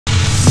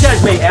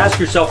guys may ask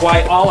yourself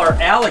why all our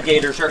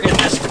alligators are in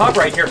this tub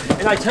right here,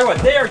 and I tell you what,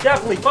 they are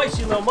definitely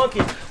feisty little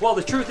monkeys. Well,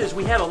 the truth is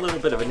we had a little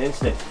bit of an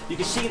incident. You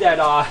can see that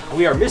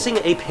we are missing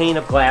a pane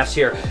of glass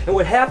here, and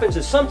what happens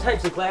is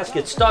sometimes the glass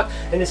gets stuck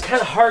and it's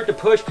kind of hard to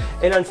push,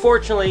 and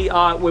unfortunately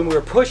when we were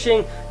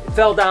pushing, it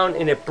fell down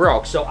and it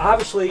broke. So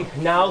obviously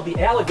now the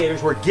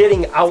alligators were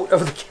getting out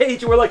of the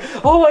cage and we're like,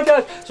 oh my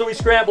god. So we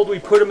scrambled, we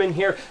put them in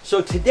here.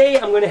 So today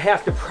I'm going to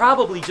have to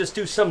probably just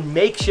do some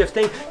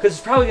makeshifting, because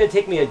it's probably going to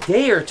take me a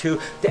day or two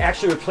to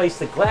actually replace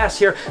the glass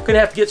here. I'm going to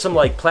have to get some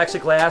like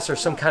plexiglass or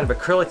some kind of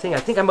acrylic thing. I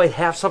think I might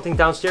have something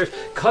downstairs,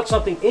 cut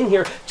something in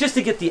here just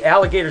to get the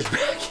alligators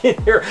back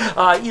in here.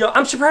 You know,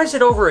 I'm surprised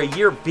that over a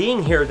year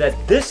being here that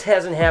this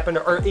hasn't happened,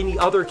 or any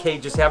other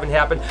cages haven't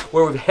happened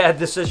where we've had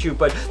this issue,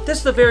 but this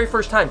is the very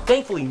first time.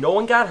 Thankfully, no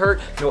one got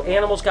hurt, no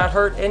animals got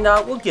hurt, and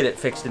we'll get it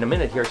fixed in a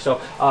minute here. So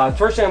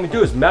first thing I'm gonna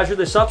do is measure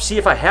this up, see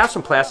if I have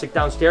some plastic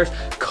downstairs,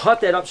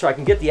 cut that up so I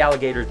can get the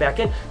alligators back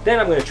in. Then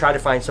I'm gonna try to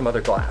find some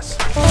other glass.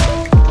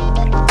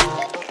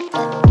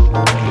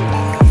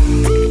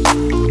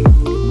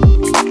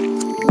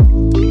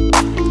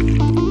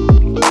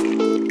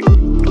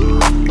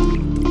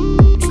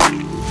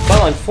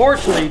 Well,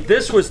 unfortunately,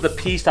 this was the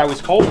piece I was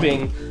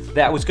hoping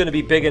that was going to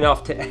be big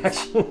enough to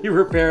actually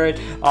repair it.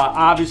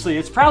 Obviously,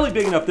 it's probably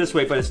big enough this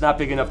way, but it's not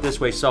big enough this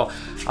way. So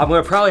I'm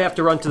going to probably have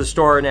to run to the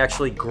store and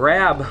actually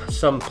grab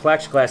some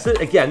plexiglass.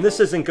 Again, this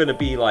isn't going to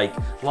be like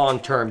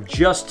long-term,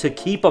 just to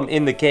keep them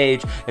in the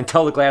cage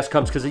until the glass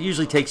comes, because it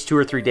usually takes 2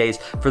 or 3 days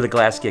for the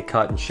glass to get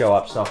cut and show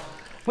up. So I'm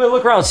gonna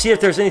look around and see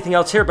if there's anything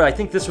else here, but I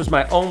think this was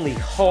my only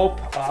hope.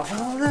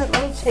 Well, let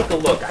me take a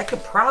look. I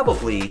could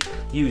probably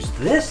use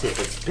this if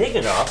it's big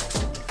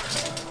enough.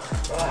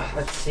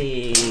 Let's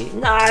see.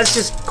 Nah, it's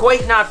just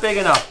quite not big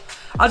enough.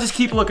 I'll just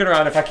keep looking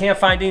around. If I can't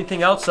find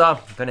anything else, I'm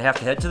gonna have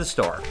to head to the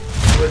store.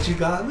 What you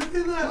got? Look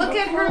at that. Look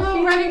at her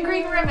little red and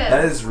green ribbon.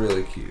 That is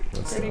really cute.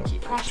 Pretty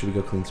cute. Should we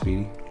go clean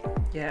Speedy?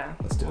 Yeah.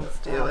 Let's do it. Let's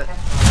do it.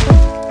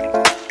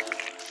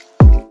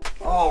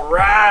 All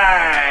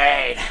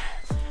right.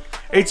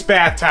 It's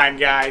bath time,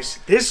 guys.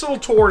 This little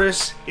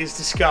tortoise is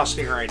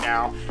disgusting right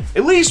now.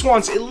 At least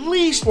once a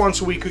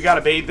week, we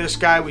gotta bathe this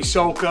guy. We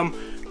soak him,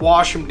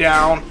 wash him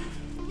down.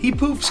 He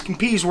poops and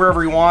pees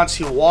wherever he wants.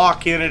 He'll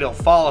walk in it, he'll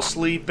fall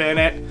asleep in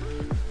it.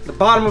 The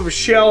bottom of his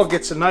shell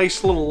gets a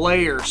nice little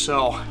layer,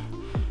 so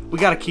we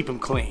gotta keep him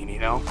clean, you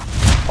know?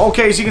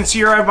 Okay, as you can see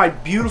here, I have my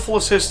beautiful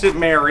assistant,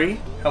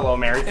 Mary. Hello,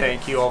 Mary,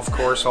 thank you, of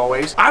course,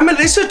 always.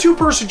 This is a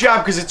two-person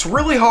job because it's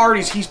really hard.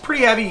 He's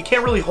pretty heavy. You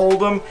can't really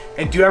hold him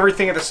and do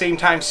everything at the same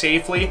time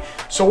safely.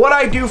 So what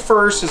I do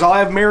first is I'll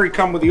have Mary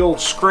come with the old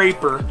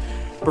scraper,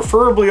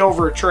 preferably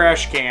over a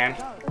trash can.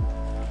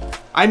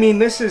 I mean,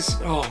 this is,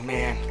 oh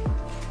man.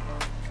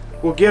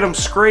 We'll get them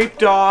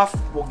scraped off,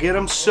 we'll get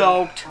them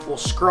soaked, we'll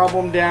scrub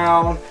them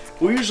down.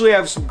 We usually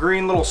have some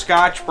green little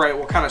Scotch-Brite.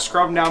 We'll kind of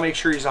scrub him down, make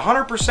sure he's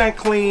 100%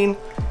 clean,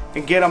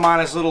 and get him on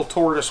his little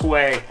tortoise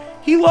way.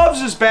 He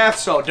loves his bath,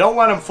 so don't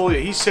let him fool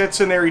you. He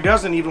sits in there, he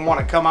doesn't even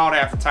want to come out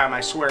half the time,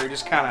 I swear. He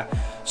just kind of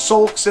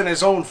sulks in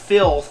his own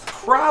filth.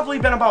 Probably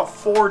been about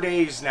 4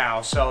 days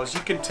now, so as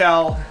you can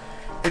tell,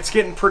 it's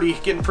getting pretty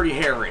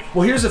hairy.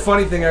 Well, here's the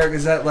funny thing, Eric,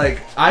 is that like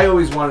I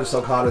always wanted a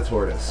sulcata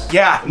tortoise.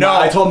 Yeah, no.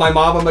 I told my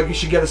mom, I'm like, you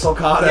should get a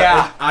sulcata.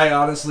 Yeah. I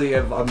honestly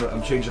have,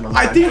 I'm changing my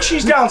mind. I think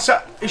she's down.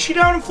 Is she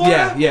down in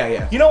Florida?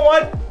 Yeah. You know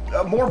what?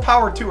 More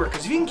power to her,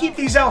 because if you can keep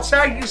these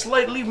outside, you just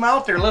leave them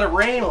out there, let it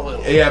rain a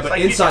little. Yeah, but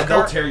like inside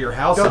they'll tear your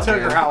house up. They'll tear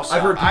your house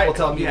I've heard up. people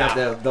tell me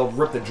that they'll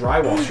rip the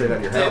drywall straight out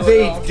of your house.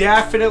 They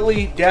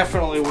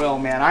definitely will,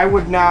 man. I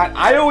would not.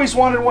 I always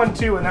wanted one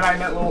too, and then I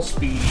met little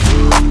Speedy.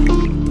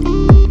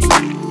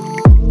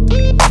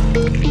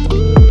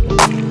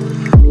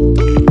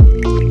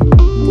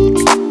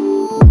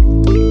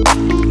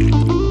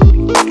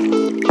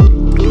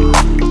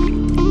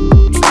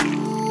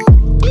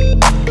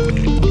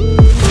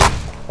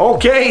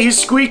 Okay,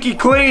 he's squeaky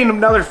clean.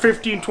 Another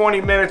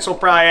 15-20 minutes, we'll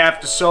probably have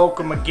to soak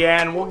him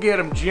again. We'll get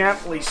him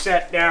gently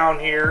set down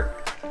here.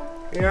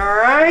 You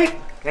alright?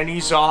 And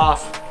he's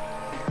off.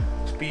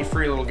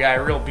 Be-free little guy,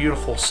 real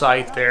beautiful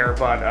sight there,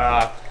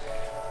 but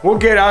we'll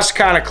get us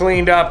kind of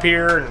cleaned up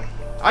here, and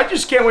I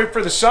just can't wait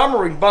for the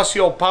summer. We can bust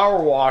the old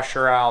power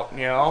washer out,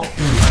 you know?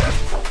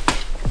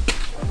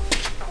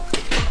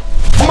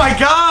 Oh my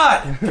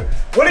God!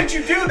 What did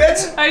you do?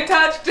 I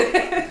touched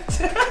it.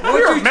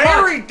 We're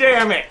married,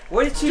 damn it!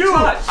 What did you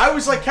touch? I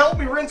was like, help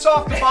me rinse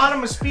off the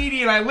bottom of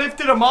Speedy, and I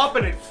lifted him up,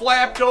 and it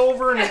flapped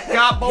over, and it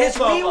got both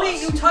of us. His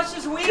wee-wee? You touched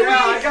his wee-wee? Yeah,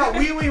 I got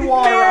wee-wee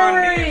water on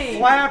it. It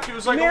flapped. It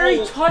was like Mary a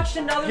little... touched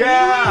another wee-wee?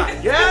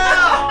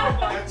 Yeah!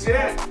 That's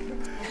it.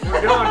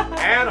 We're done.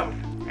 Adam.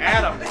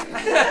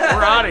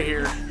 We're out of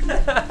here.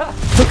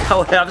 Look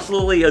how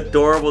absolutely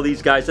adorable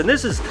these guys. And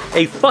this is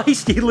a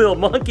feisty little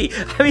monkey.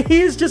 I mean,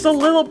 he is just a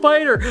little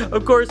biter.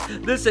 Of course,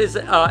 this is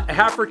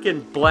African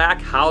black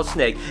house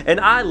snake. And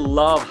I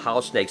love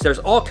house snakes. There's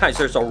all kinds.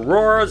 There's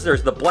auroras,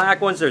 there's the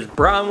black ones, there's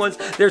brown ones.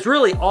 There's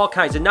really all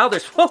kinds. And now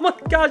there's, oh my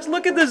gosh,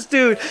 look at this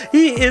dude.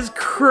 He is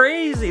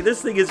crazy.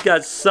 This thing has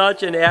got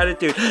such an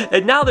attitude.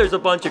 And now there's a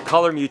bunch of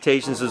color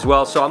mutations as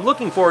well. So I'm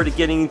looking forward to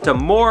getting into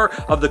more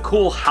of the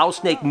cool house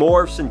snake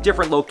morphs in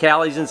different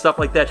localities and stuff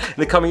like that in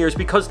the coming years,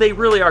 because they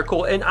really are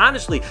cool. And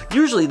honestly,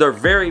 usually they're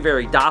very,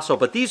 very docile,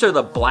 but these are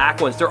the black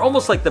ones. They're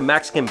almost like the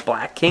Mexican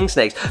black king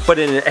snakes, but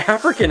in an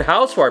African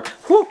house farm.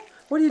 Whew.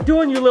 What are you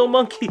doing, you little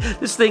monkey?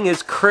 This thing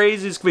is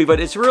crazy as can be, but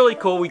it's really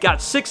cool. We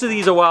got 6 of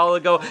these a while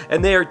ago,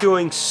 and they are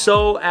doing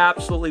so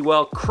absolutely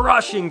well,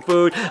 crushing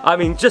food. I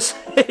mean, just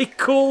a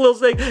cool little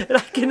thing, and I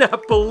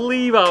cannot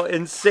believe how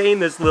insane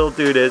this little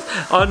dude is.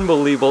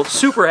 Unbelievable.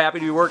 Super happy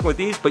to be working with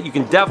these, but you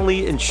can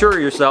definitely ensure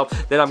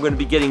yourself that I'm going to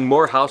be getting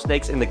more house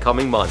snakes in the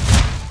coming months.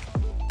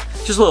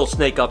 Just a little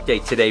snake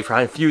update today for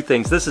a few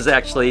things. This is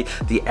actually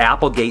the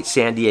Applegate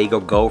San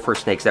Diego gopher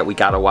snakes that we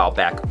got a while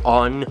back.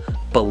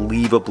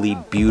 Unbelievably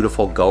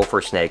beautiful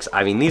gopher snakes.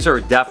 I mean, these are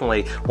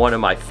definitely one of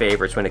my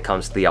favorites when it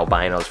comes to the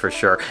albinos for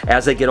sure.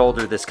 As they get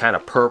older, this kind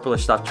of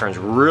purplish stuff turns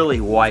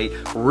really white,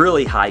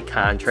 really high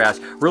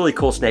contrast, really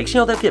cool snakes.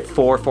 You know, they'll get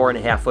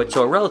 4.5 foot,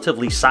 so a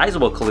relatively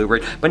sizable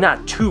colubrid, but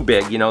not too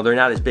big. You know, they're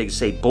not as big as,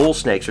 say, bull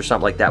snakes or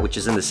something like that, which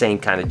is in the same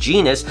kind of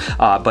genus,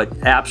 but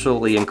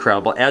absolutely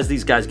incredible. As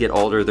these guys get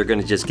older, they're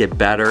going to just get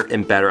better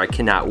and better. I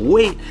cannot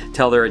wait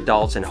till they're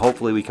adults, and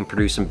hopefully we can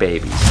produce some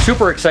babies.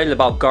 Super excited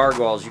about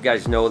gargoyles. You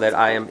guys know that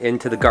I am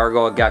into the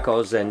gargoyle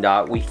geckos,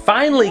 and we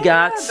finally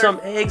got some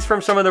eggs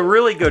from some of the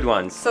really good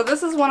ones. So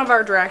this is one of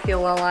our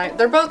Dracula line.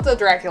 They're both the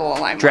Dracula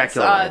line.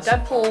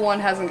 Deadpool one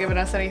hasn't given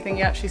us anything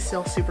yet. She's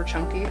still super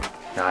chunky.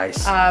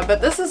 Nice. But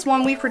this is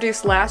one we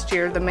produced last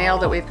year, the male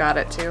that we've got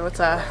it to.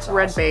 It's a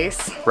red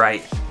base.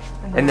 Right.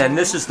 And then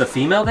this is the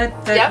female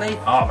that made?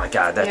 Oh my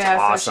god, that's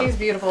awesome. So she's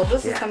beautiful.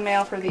 This is the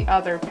male for the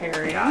other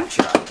pairing.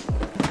 Gotcha.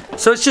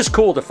 So it's just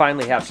cool to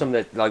finally have some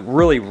that like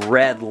really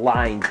red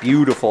line,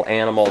 beautiful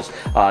animals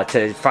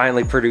to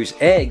finally produce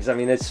eggs. I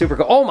mean, it's super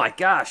cool. Oh my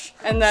gosh!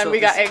 And then we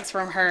got eggs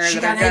from her. She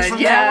that got eggs good.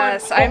 from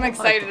Yes, that one? I'm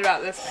excited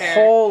about this pair.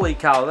 Holy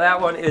cow, that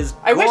one is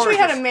gorgeous. I wish we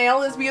had a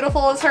male as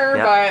beautiful as her,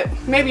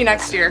 but maybe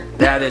next year.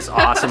 That is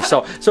awesome.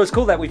 So it's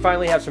cool that we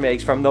finally have some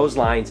eggs from those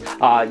lines.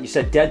 You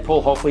said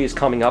Deadpool hopefully is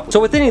coming up. So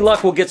with any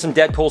luck, we'll get some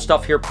Deadpool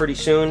stuff here pretty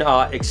soon.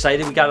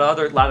 Excited. We got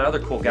a lot of other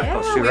cool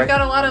geckos too, right? We've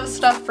got a lot of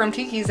stuff from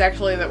Tiki's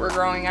actually that we're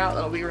growing out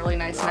that'll be really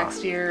nice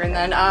next year, and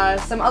then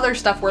some other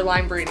stuff we're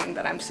line breeding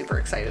that I'm super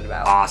excited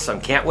about.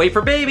 Awesome. Can't wait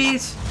for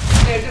babies.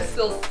 They're just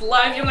still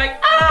slimy. I'm like,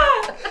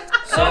 ah!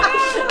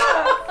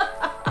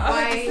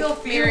 I feel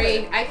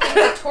fury. I think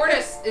the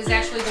tortoise is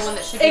actually the one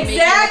that should be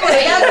exactly.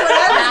 making the That's what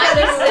I was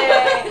gonna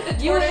say.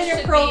 The You tortoise should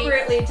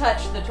inappropriately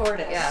touched the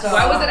tortoise. Yeah. So.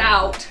 Why was it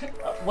out?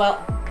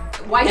 Well,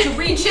 why'd you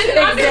reach in?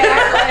 exactly.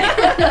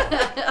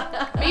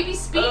 Maybe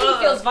Speedy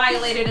feels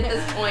violated at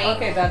this point.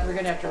 Okay, Beth, we're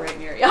gonna have to rate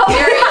Mary. I'll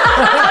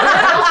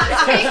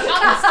just take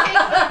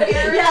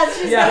Yeah,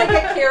 she's gonna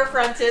get care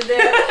fronted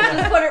there.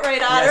 Just put it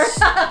right on her.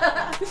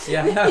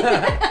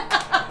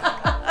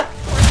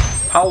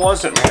 How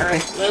was it, Mary?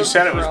 She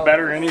said it was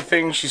better than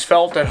anything she's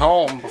felt at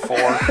home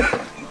before.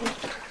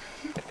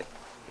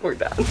 We're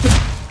done.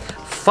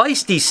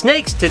 Feisty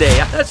snakes today,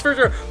 that's for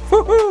sure.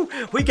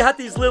 Woohoo! We got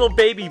these little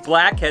baby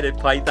black-headed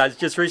pythons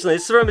just recently.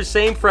 This is from the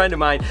same friend of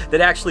mine that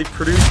actually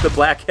produced the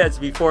blackheads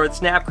before. It's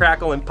Snap,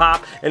 Crackle, and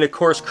Pop, and of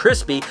course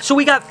Crispy. So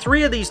we got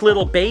 3 of these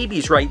little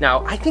babies right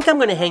now. I think I'm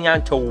gonna hang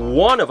on to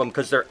one of them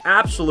because they're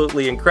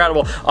absolutely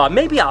incredible.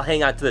 Maybe I'll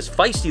hang on to this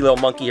feisty little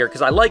monkey here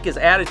because I like his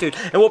attitude,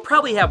 and we'll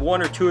probably have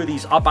 1 or 2 of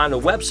these up on the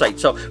website.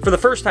 So for the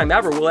first time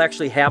ever, we'll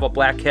actually have a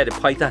black-headed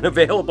python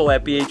available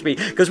at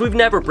BHB because we've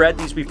never bred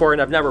these before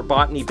and I've never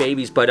bought any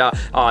babies, but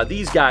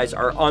these guys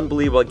are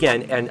unbelievable.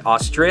 Again, an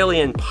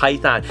Australian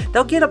python.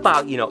 They'll get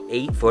about,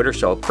 8 foot or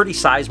so, pretty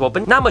sizable,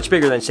 but not much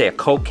bigger than, say, a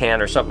Coke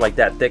can or something like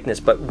that thickness,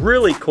 but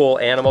really cool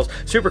animals,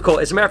 super cool.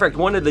 As a matter of fact,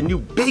 one of the new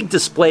big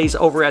displays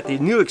over at the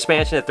new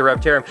expansion at the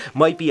Reptarium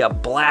might be a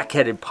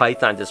black-headed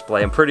python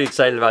display. I'm pretty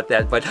excited about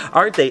that, but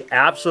aren't they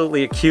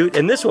absolutely cute?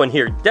 And this one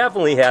here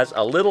definitely has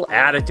a little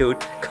attitude.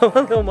 Come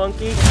on, little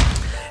monkey.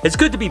 It's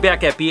good to be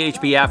back at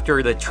BHB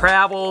after the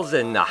travels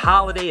and the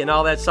holiday and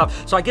all that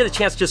stuff. So I get a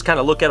chance to just kind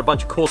of look at a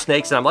bunch of cool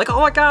snakes and I'm like,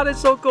 oh my God,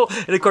 it's so cool.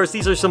 And of course,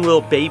 these are some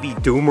little baby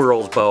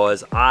Doomerals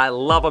boas. I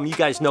love them. You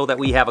guys know that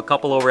we have a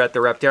couple over at the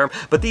Reptarium,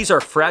 but these are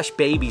fresh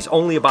babies,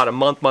 only about a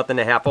month and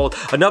a half old.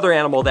 Another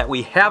animal that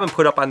we haven't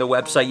put up on the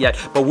website yet,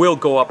 but will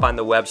go up on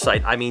the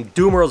website. I mean,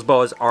 Doomerals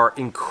boas are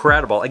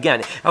incredible.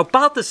 Again,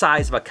 about the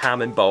size of a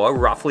common boa,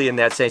 roughly in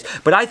that sense,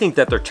 but I think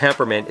that their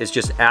temperament is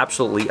just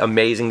absolutely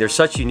amazing. They're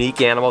such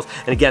unique animals.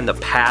 And again, the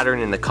pattern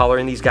and the color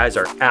in these guys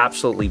are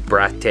absolutely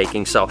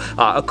breathtaking. So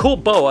a cool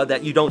boa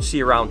that you don't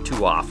see around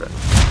too often.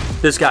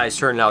 This guy's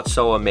turning out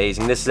so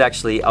amazing. This is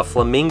actually a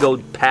flamingo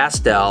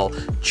pastel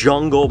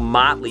jungle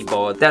motley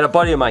boa that a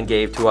buddy of mine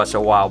gave to us a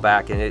while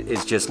back, and it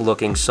is just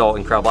looking so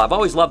incredible. I've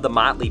always loved the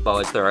motley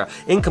boas. They're an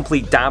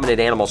incomplete dominant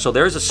animal, so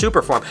there's a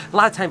super form. A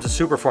lot of times the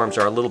super forms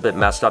are a little bit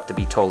messed up, to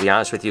be totally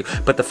honest with you,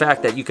 but the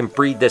fact that you can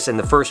breed this in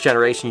the first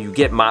generation, you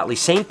get motley.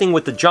 Same thing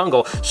with the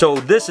jungle. So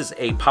this is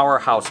a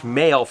powerhouse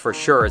male for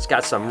sure. It's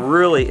got some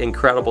really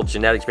incredible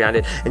genetics behind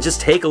it, and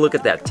just take a look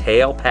at that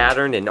tail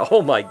pattern, and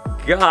oh my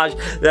gosh,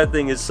 that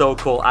thing is so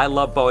cool. I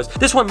love boas.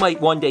 This one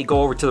might one day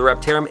go over to the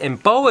reptarium,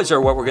 and boas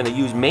are what we're going to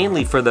use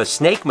mainly for the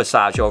snake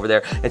massage over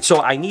there, and so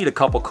I need a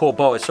couple cool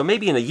boas. So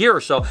maybe in a year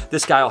or so,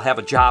 this guy will have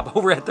a job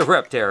over at the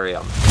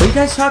reptarium. What are you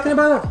guys talking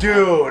about?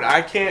 Dude,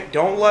 I can't,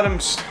 don't let him.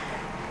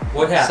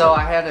 What happened? So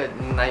I had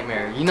a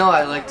nightmare. You know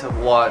I like to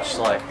watch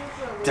like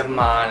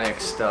demonic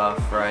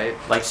stuff, right?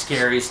 Like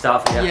scary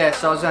stuff? Yeah,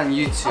 so I was on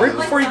YouTube. Right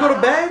before you go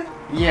to bed?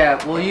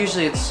 Yeah, well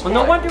usually it's... Well,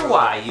 no wonder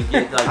why you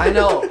get like... I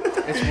know,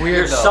 it's weird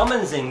You're though.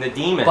 summoning the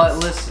demons. But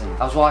listen,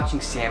 I was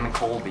watching Sam and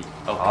Colby.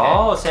 Okay?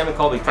 Oh, Sam and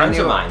Colby, friends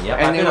of mine. Yep,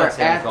 and they were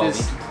at Colby.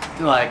 this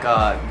like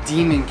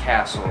demon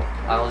castle.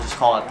 I'll just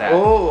call it that.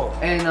 Oh.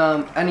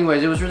 And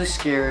anyways, it was really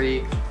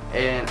scary.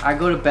 And I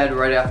go to bed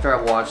right after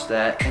I watched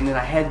that, and then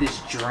I had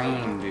this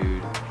dream,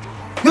 dude.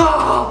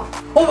 Oh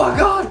my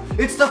God,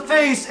 it's the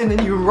face! And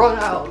then you run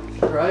out,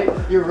 right?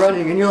 You're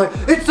running, and you're like,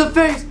 it's the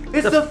face!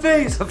 It's the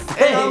face! The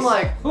face? And I'm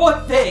like,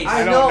 what face?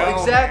 I don't know, know,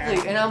 exactly.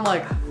 man. And I'm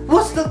like,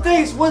 what's the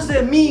face? What's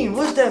that mean?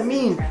 What's that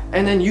mean?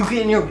 And then you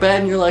get in your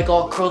bed and you're like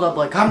all curled up,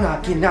 like, I'm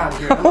not getting out of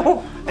here.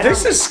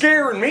 This is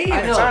scaring me,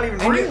 and it's not even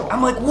real.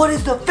 I'm like, what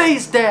is the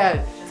face,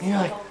 Dad? And you're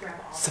like,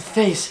 it's the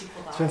face.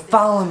 It's been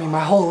following me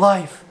my whole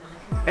life.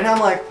 And I'm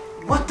like,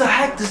 what the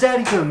heck does that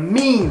even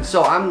mean?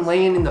 So I'm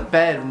laying in the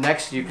bed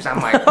next to you because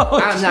I'm like,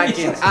 I'm not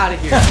getting out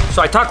of here.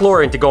 So I talked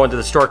Laura into going to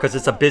the store because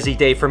it's a busy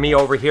day for me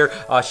over here.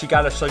 She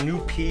got us a new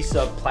piece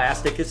of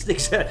plastic. It's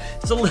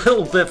a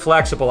little bit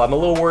flexible. I'm a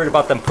little worried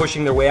about them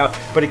pushing their way out.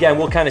 But again,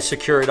 we'll kind of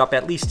secure it up,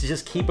 at least to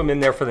just keep them in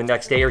there for the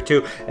next day or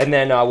two. And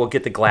then we'll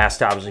get the glass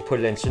towels and put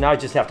it in. So now I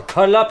just have to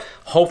cut it up.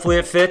 Hopefully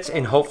it fits,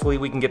 and hopefully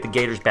we can get the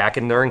gators back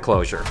in their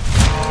enclosure.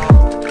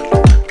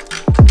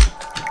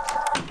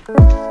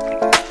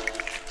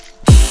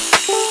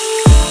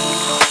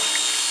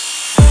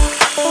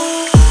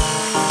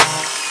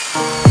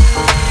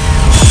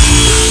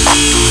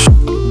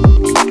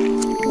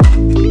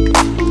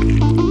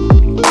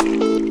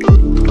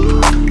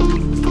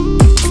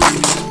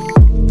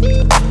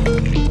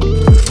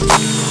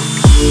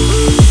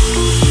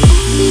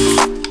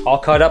 All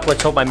cut up.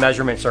 Let's hope my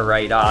measurements are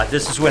right.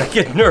 This is when I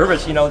get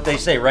nervous, you know what they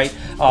say, right?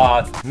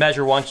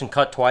 Measure once and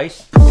cut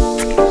twice.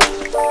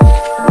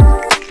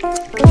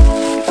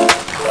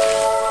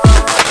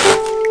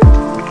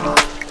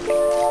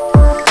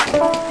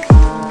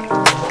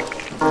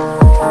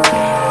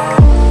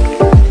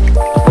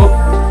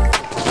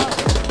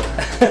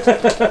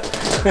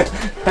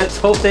 Let's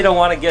hope they don't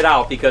want to get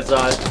out, because,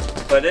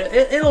 but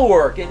it'll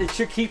work. It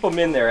should keep them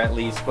in there at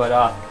least, but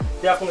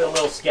definitely a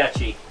little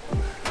sketchy.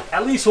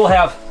 At least we'll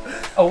have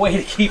a way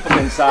to keep them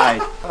inside.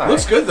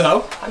 Looks good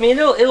though. I mean,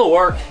 it'll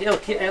work. It'll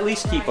at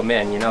least keep them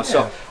in, you know.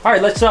 So, all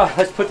right, let's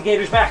put the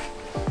gators back.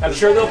 I'm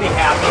sure they'll be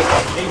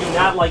happy. Maybe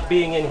not like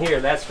being in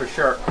here, that's for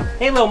sure.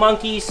 Hey, little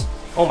monkeys.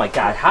 Oh my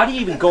God, how do you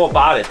even go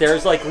about it?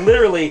 There's like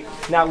literally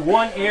not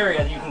one area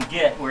that you can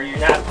get where you're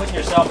not putting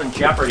yourself in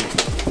jeopardy.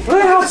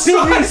 Look how big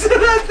Size of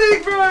that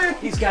thing, Brian.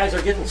 these guys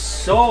are getting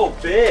so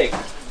big.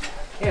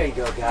 Here you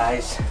go,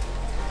 guys.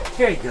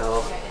 Here you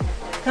go.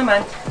 Come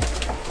on.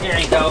 There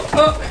you go.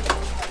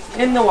 Oh,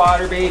 in the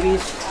water,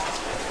 babies.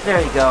 There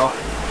you go.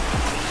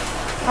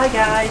 Hi,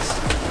 guys.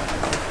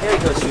 There you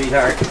go,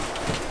 sweetheart.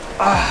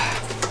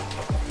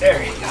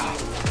 There you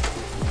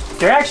go.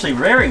 They're actually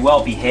very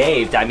well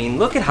behaved. I mean,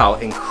 look at how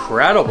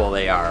incredible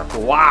they are.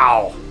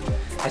 Wow.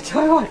 I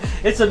tell you what,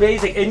 it's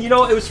amazing. And you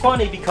know, it was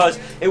funny because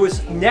it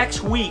was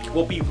next week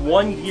will be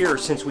 1 year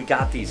since we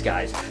got these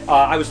guys.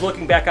 I was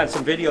looking back on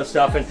some video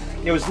stuff, and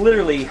it was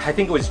literally, I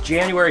think it was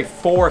January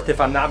 4th, if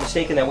I'm not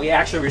mistaken, that we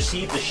actually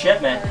received the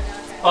shipment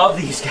of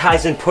these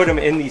guys and put them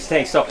in these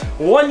tanks. So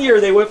 1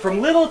 year they went from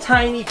little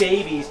tiny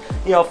babies,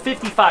 you know,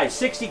 55,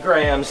 60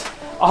 grams,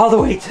 all the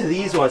way to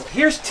these ones.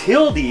 Here's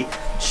Tildy.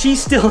 She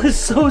still is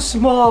so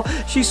small.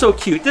 She's so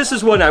cute. This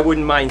is one I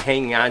wouldn't mind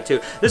hanging on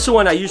to. This is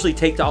one I usually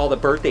take to all the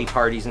birthday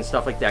parties and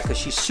stuff like that because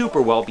she's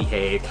super well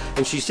behaved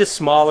and she's just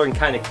smaller and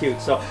kind of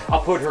cute. So I'll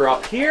put her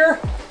up here,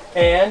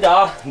 and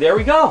there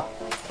we go.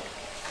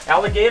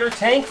 Alligator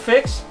tank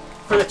fixed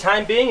for the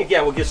time being.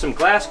 Again, we'll get some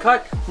glass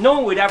cut. No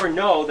one would ever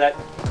know that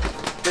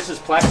this is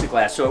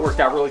plexiglass, so it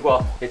worked out really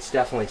well. It's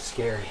definitely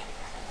scary.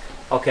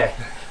 Okay,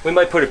 we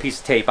might put a piece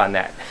of tape on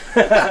that.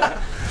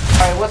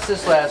 Alright, what's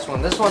this last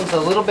one? This one's a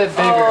little bit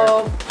bigger.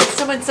 Oh, did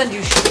someone send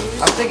you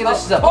shoes? I'm thinking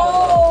this is a...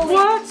 Oh,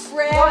 What?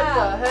 crap.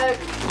 What the heck?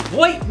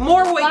 Wait,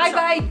 more weight.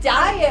 Bye-bye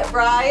diet,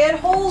 Brian.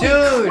 Holy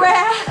Dude.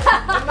 crap.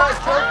 I'm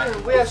not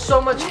joking. We have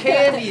so much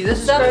candy. This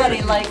is Somebody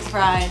crazy. likes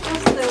Brian.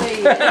 Just the way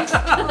he is.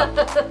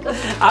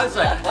 I was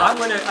like, I'm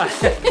gonna,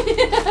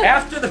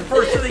 after the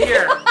first of the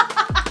year.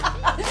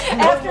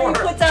 After he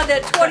puts on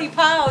that 20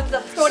 pounds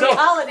of 20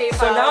 holiday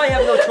pounds. So now I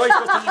have no choice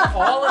but to eat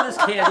all of this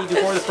candy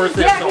before the first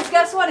day. Yeah, because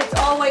guess what? It's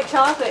all white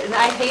chocolate, and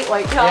I hate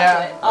white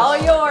chocolate. All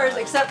yours,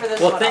 except for this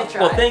one.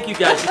 Thank you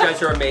guys. You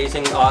guys are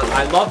amazing.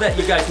 I love that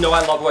you guys know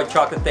I love white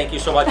chocolate. Thank you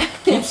so much.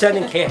 Keep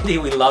sending candy.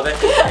 We love it.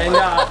 And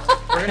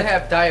we're gonna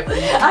have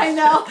diabetes. I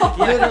know.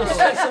 Yeah, we'll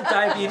send some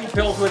diabetes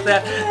pills with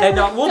that. And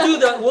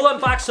we'll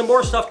unbox some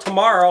more stuff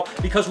tomorrow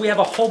because we have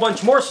a whole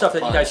bunch more stuff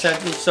that you guys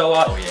sent me. So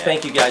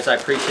thank you guys. I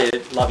appreciate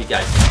it. Love you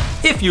guys.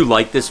 If you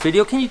like this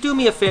video, can you do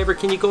me a favor?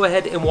 Can you go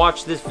ahead and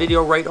watch this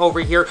video right over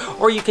here?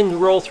 Or you can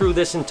roll through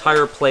this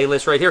entire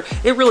playlist right here.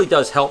 It really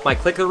does help my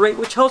click-through rate,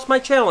 which helps my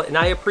channel, and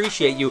I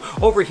appreciate you.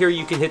 Over here,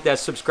 you can hit that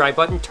subscribe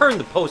button, turn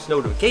the post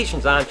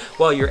notifications on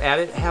while you're at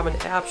it. Have an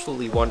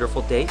absolutely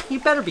wonderful day. You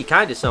better be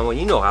kind to someone.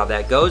 You know how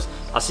that goes.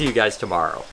 I'll see you guys tomorrow.